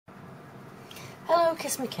Hello,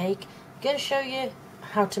 Kiss Me Cake. I'm going to show you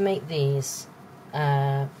how to make these.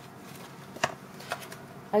 I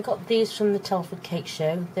got these from the Telford Cake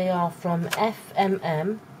Show. They are from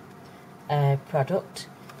FMM product.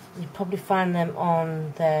 You probably find them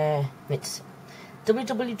on their, it's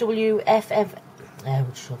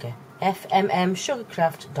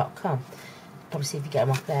www.fmmsugarcraft.com. Probably see if you get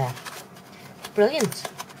them off there. Brilliant.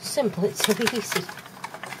 Simple, it's so easy.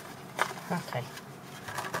 Okay.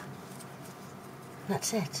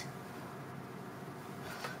 That's it.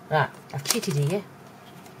 Right, I've cheated here.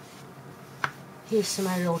 Here's some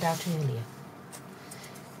I rolled out earlier.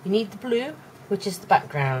 You need the blue, which is the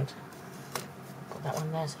background. Put that one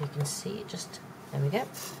there so you can see it. Just, there we go.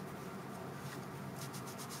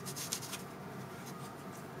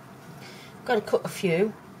 Got to cut a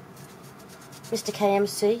few. Mr.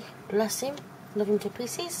 KMC, bless him, love him to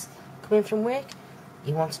pieces. Come in from work,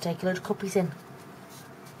 he wants to take a load of cuppies in.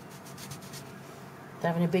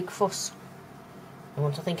 They're having a big fuss. I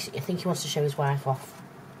think he wants to show his wife off.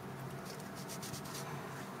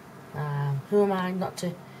 Who am I not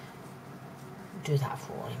to do that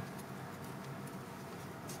for him?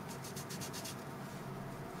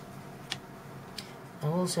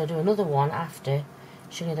 I'll also do another one after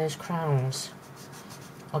showing you those crowns.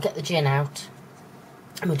 I'll get the gin out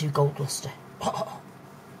and we'll do gold lustre.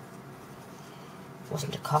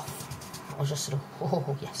 Wasn't a cough. I was just sort of,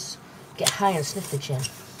 oh yes. Get high and sniff the gin.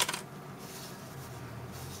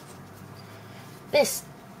 This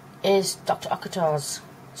is Dr. Okatar's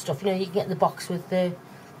stuff. You know, you can get the box with the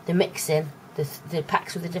mix in, the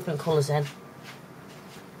packs with the different colours in.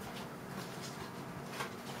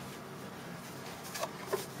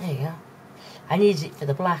 There you go. I needed it for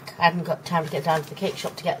the black. I hadn't got time to get down to the cake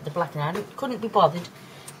shop to get the black, and I couldn't be bothered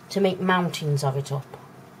to make mountains of it up.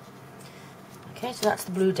 Okay, so that's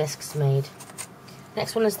the blue discs made.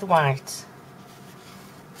 Next one is the white.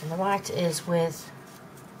 And the white is with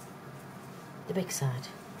the big side.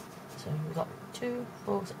 So we've got 2,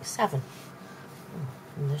 4, 6, 7. Oh,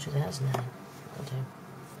 and literally that's 9. That'll do.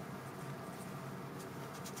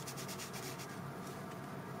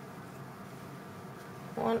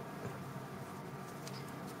 One.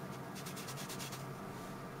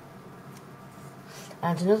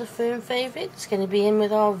 And another firm favourite. It's going to be in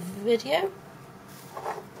with our video.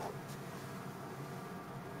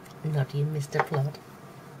 Noddy and Mr. Flood.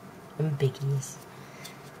 And Biggies.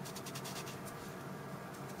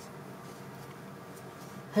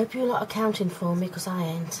 Hope you lot are counting for me, because I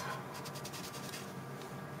ain't.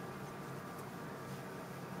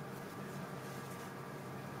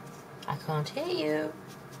 I can't hear you.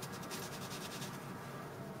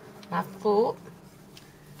 Now 4,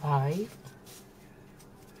 5,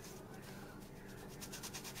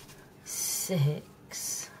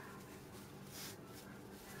 6,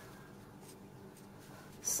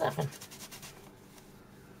 7.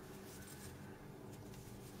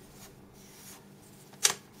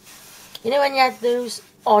 You know when you had those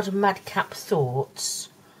odd madcap thoughts?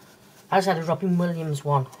 I just had a Robin Williams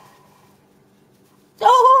one.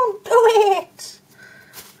 Don't do it!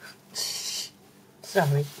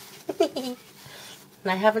 Sorry. And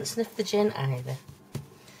I haven't sniffed the gin either.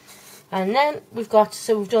 And then we've got,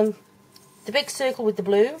 so we've done the big circle with the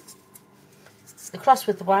blue, the cross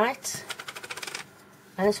with the white,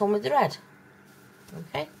 and this one with the red.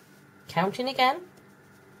 Okay, counting again.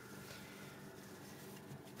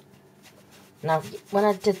 Now, when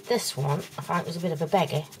I did this one, I found it was a bit of a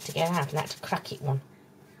beggar to get out, and I had to crack it one.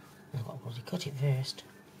 I've got to bloody cut it first.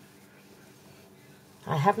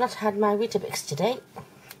 I have not had my Weetabix today.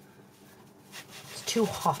 It's too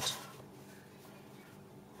hot.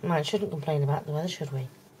 Man, shouldn't complain about the weather, should we?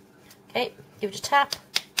 Okay, give it a tap.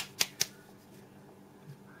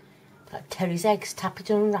 Like Terry's eggs, tap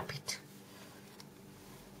it and unwrap it.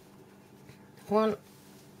 1.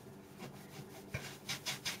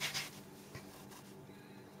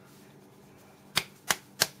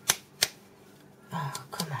 Oh,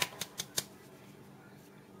 come on.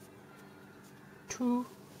 2.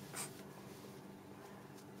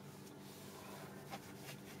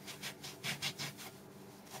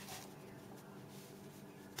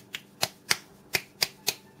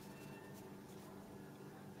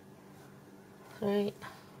 3.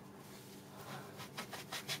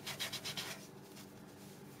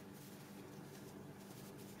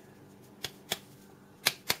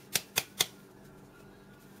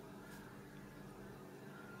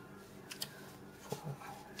 4.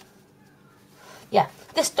 Yeah,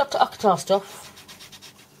 this Dr. Okatar stuff,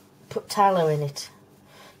 put tallow in it.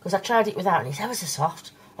 Because I tried it without and it's ever so soft.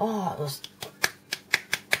 Oh,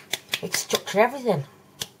 it stuck to everything.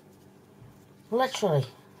 Literally.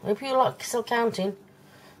 I hope you're like still counting.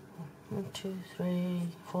 1, 2, 3,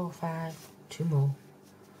 4, 5. 2 more.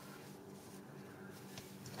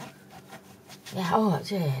 Yeah, oh,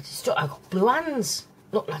 I've got blue hands.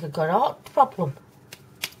 Look like I've got a heart problem.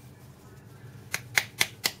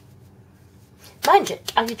 Mind you,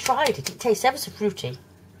 have you tried it? It tastes ever so fruity.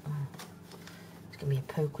 Oh, it's going to be a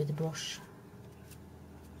poke with the brush.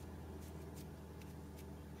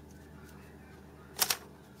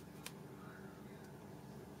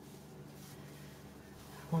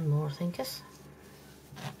 One more, I think.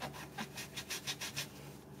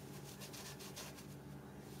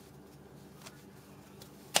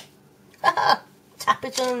 Tap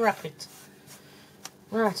it and unwrap it.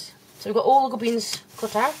 Right, so we've got all the gubbins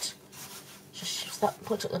cut out. Just shift that,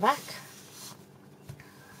 put it at the back.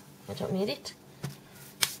 I don't need it.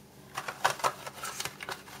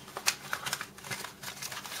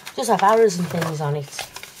 It does have arrows and things on it.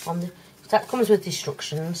 That comes with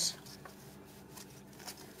instructions,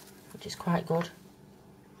 which is quite good.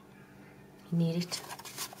 You need it.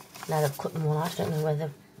 Now I've cut them all out, I don't know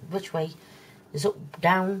which way is up,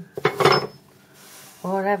 down,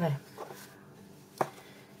 or whatever. A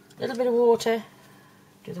little bit of water.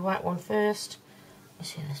 Do the white one first.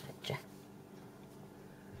 Let's see this picture.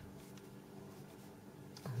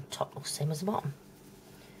 And the top looks the same as the bottom.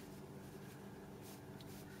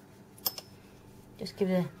 Just give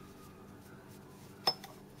it a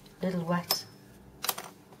little wet.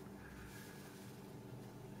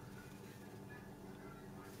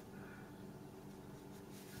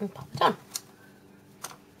 And pop it on.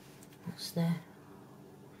 That's there.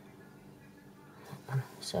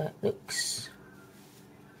 So it looks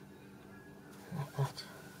like that.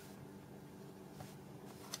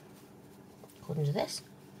 According to this.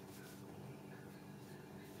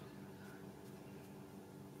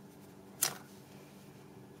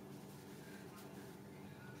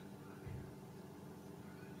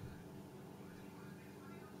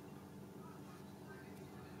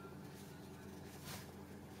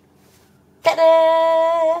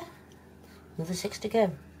 Ta-da! Another 6 to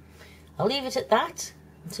go. I'll leave it at that,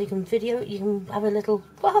 so you can you can have a little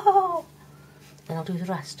whoa, and I'll do the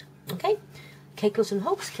rest. Okay? Cake, loves and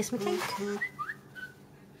hugs, kiss me cake.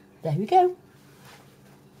 There we go.